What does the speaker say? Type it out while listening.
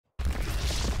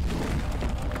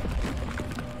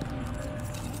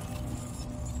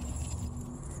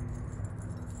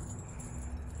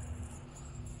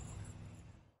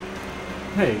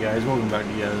Hey guys, welcome back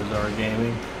to Yetazerhara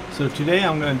Gaming. So today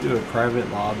I'm going to do a private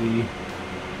lobby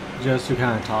just to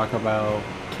kind of talk about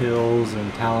kills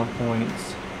and talent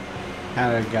points.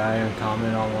 Had a guy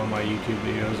comment on one of my YouTube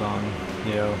videos on,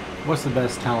 what's the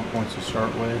best talent points to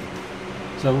start with.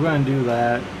 So we're going to do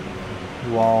that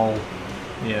while,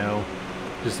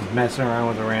 just messing around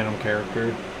with a random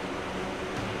character.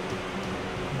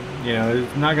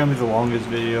 It's not going to be the longest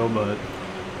video, but,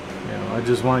 I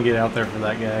just want to get out there for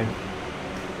that guy.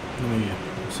 Let me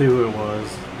see who it was,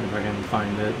 if I can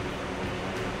find it.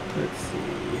 Let's see.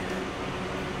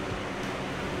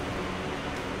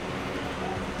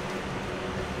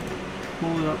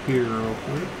 Pull it up here real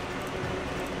quick.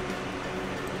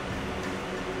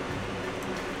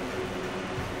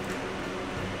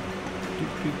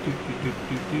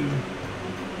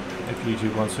 If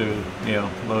YouTube wants to,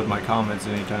 load my comments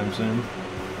anytime soon.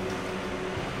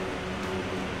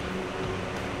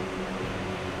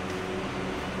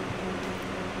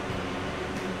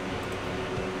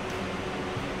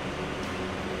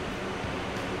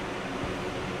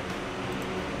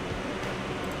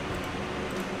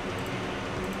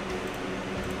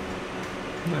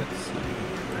 Let's see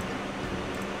here.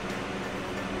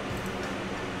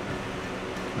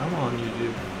 Come on,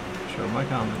 YouTube. Show my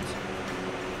comments.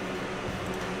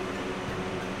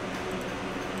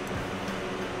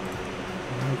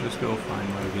 I'll just go find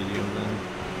my video then.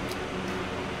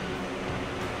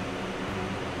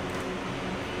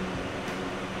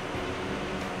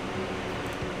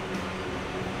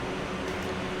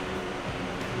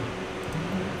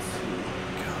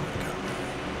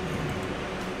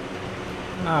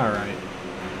 Alright,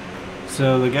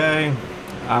 so the guy,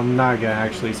 I'm not going to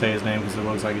actually say his name because it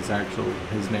looks like it's actually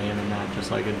his name and not just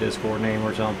like a Discord name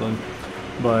or something,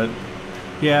 but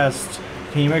he asked,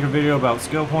 can you make a video about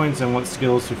skill points and what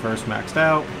skills he first maxed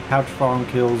out? How to farm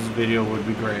kills video would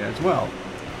be great as well.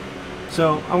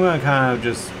 So I'm going to kind of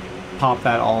just pop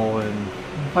that all in,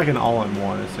 like an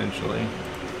all-in-one essentially,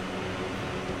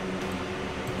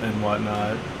 and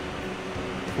whatnot.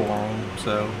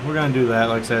 So we're going to do that.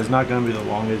 Like I said, it's not going to be the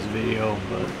longest video,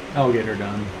 but I'll get her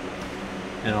done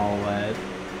and all that.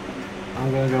 I'm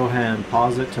going to go ahead and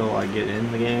pause it till I get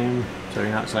in the game, so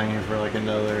you're not sitting here for like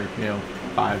another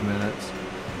 5 minutes.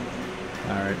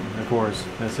 Alright, of course,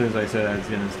 as soon as I said that, it's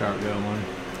going to start going.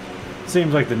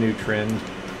 Seems like the new trend.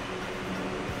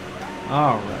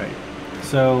 Alright,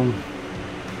 so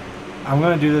I'm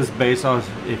going to do this based off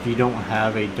if you don't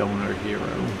have a donor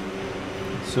hero.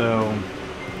 So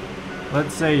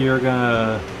let's say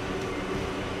we'll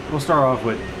start off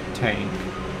with tank.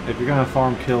 If you're gonna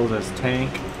farm kills as tank,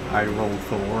 I roll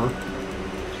Thor.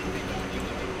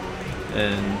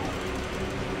 And,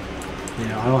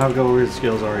 I don't have to go over his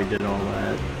skills, I already did all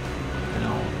that,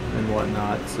 and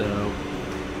whatnot, so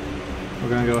we're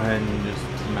gonna go ahead and just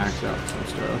max out some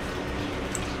stuff.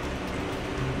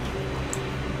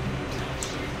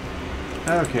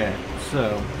 Okay,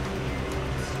 so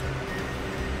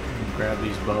grab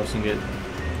these buffs and get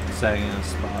setting in a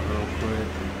spot real quick.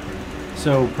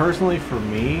 So personally for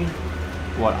me,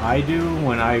 what I do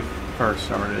when I first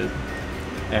started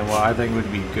and what I think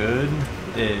would be good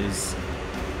is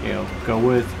go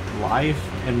with life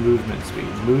and movement speed.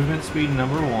 Movement speed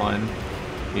number one,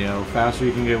 faster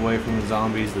you can get away from the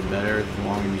zombies the better, the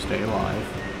longer you stay alive.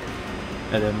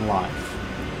 And then life.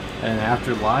 And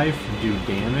after life, do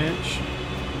damage.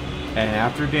 And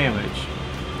after damage,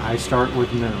 I start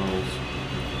with minerals,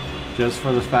 just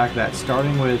for the fact that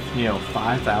starting with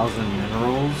 5,000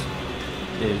 minerals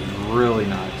is really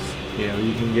nice.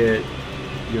 You can get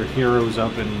your heroes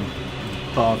up and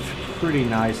buffed pretty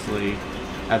nicely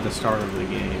at the start of the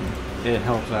game. It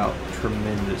helps out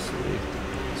tremendously.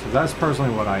 So that's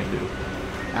personally what I do.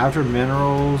 After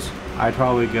minerals, I'd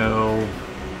probably go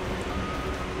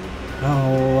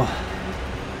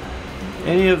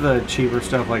any of the cheaper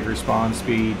stuff like respawn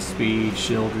speed,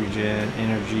 shield regen,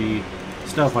 energy,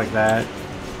 stuff like that.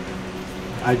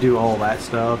 I do all that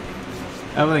stuff.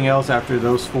 Everything else after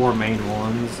those four main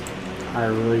ones, I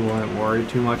really wouldn't worry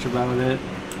too much about it.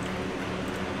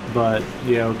 But,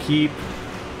 keep,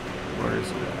 where is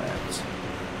it at?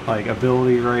 Like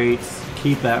ability rates,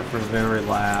 keep that for the very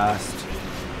last.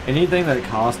 Anything that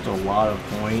costs a lot of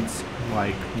points,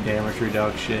 like damage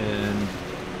reduction,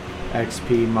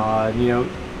 XP mod,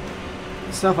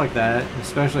 stuff like that,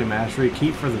 especially mastery,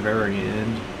 keep for the very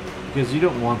end, because you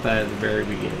don't want that at the very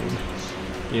beginning.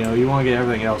 You want to get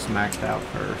everything else maxed out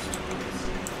first,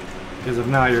 because if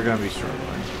not, you're going to be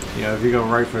struggling. If you go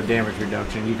right for damage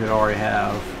reduction, you could already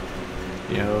have,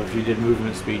 if you did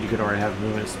movement speed, you could already have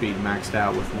movement speed maxed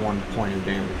out with 1 point of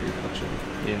damage reduction,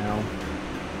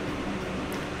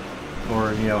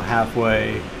 or you know,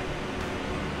 halfway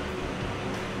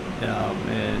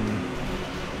in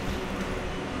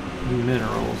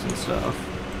minerals and stuff.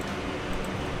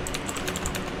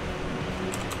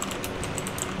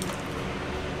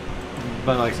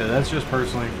 But like I said, that's just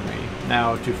personally for me.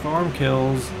 Now, to farm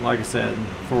kills, like I said,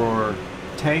 for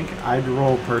tank, I'd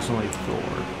roll personally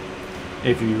Thor.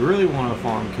 If you really want to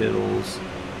farm kills,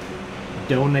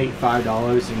 donate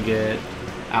 $5 and get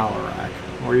Alarak,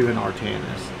 or even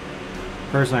Artanis.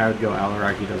 Personally, I would go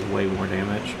Alarak. He does way more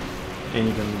damage, and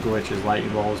you can glitch his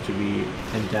lightning balls to be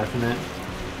indefinite,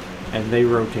 and they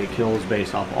rotate kills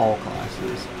based off all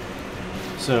classes.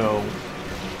 So,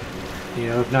 you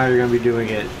know, if now you're going to be doing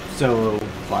it solo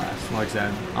class, like I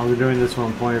said, I'm doing this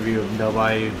from a point of view of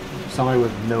somebody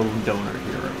with no donor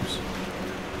heroes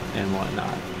and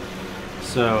whatnot.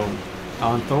 So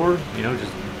on Thor, you know,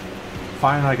 just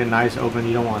find like a nice open.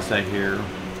 You don't want to stay here.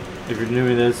 If you're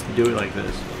doing this, do it like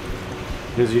this,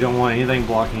 because you don't want anything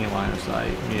blocking your line of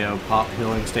sight. You know, pop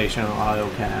healing station on auto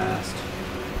cast,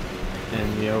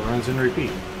 and you know, runs and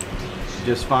repeat.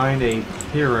 Just find a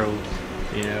hero,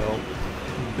 you know,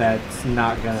 that's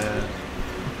not gonna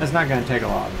take a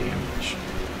lot of damage,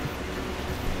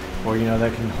 or you know,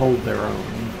 that can hold their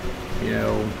own, you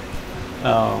know,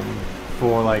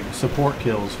 for like support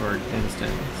kills, for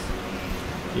instance.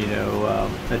 You know,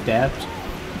 Adept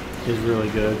is really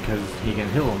good because he can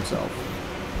heal himself,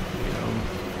 you know,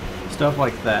 stuff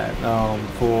like that.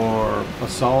 For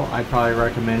assault, I'd probably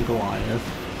recommend Goliath.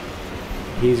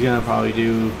 He's gonna probably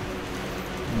do,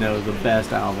 you know, the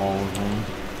best out of all of them.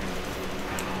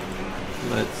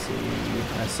 Let's see,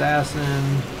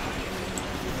 Assassin.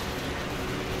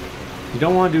 You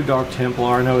don't want to do Dark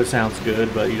Templar. I know it sounds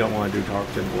good, but you don't want to do Dark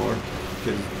Templar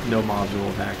because no mobs will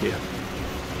attack you.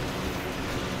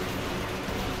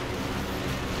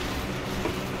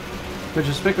 But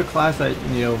just pick a class that,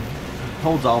 you know,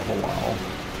 holds off a while.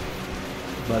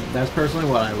 But that's personally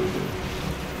what I would do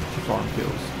to farm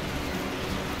kills.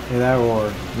 And that,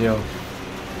 or, you know,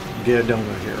 get a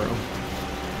donor hero.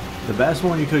 The best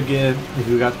one you could get, if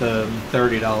you got the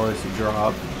 $30 to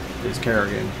drop, is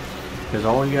Kerrigan. Because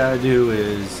all you gotta do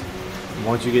is,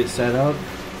 once you get set up,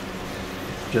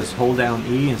 just hold down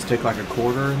E and stick like a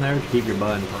quarter in there to keep your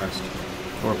button pressed.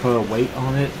 Or put a weight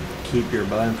on it, keep your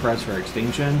button pressed for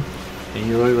extinction, and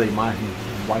you literally might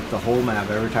wipe the whole map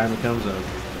every time it comes up.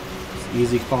 It's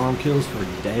easy farm kills for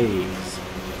days.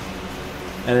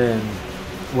 And then,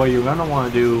 what you're gonna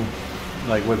want to do,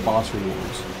 like with boss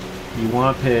rewards, you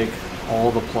want to pick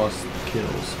all the plus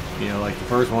kills. You know, like the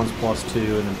first one's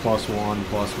 +2, and then +1,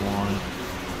 +1.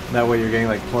 That way you're getting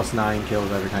like +9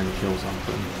 kills every time you kill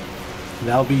something.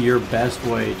 That'll be your best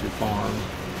way to farm.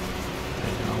 You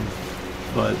know,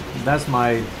 but that's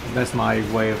my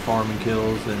way of farming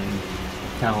kills and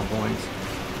talent points.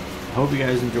 I hope you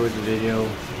guys enjoyed the video.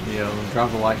 You know,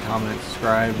 drop a like, comment,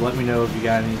 subscribe. Let me know if you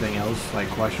got anything else, like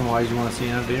question-wise, you want to see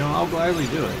in a video. I'll gladly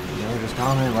do it. You know, just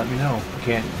comment and let me know. You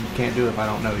can't do it if I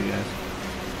don't know you guys.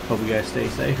 Hope you guys stay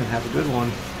safe and have a good one.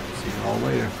 See you all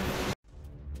later.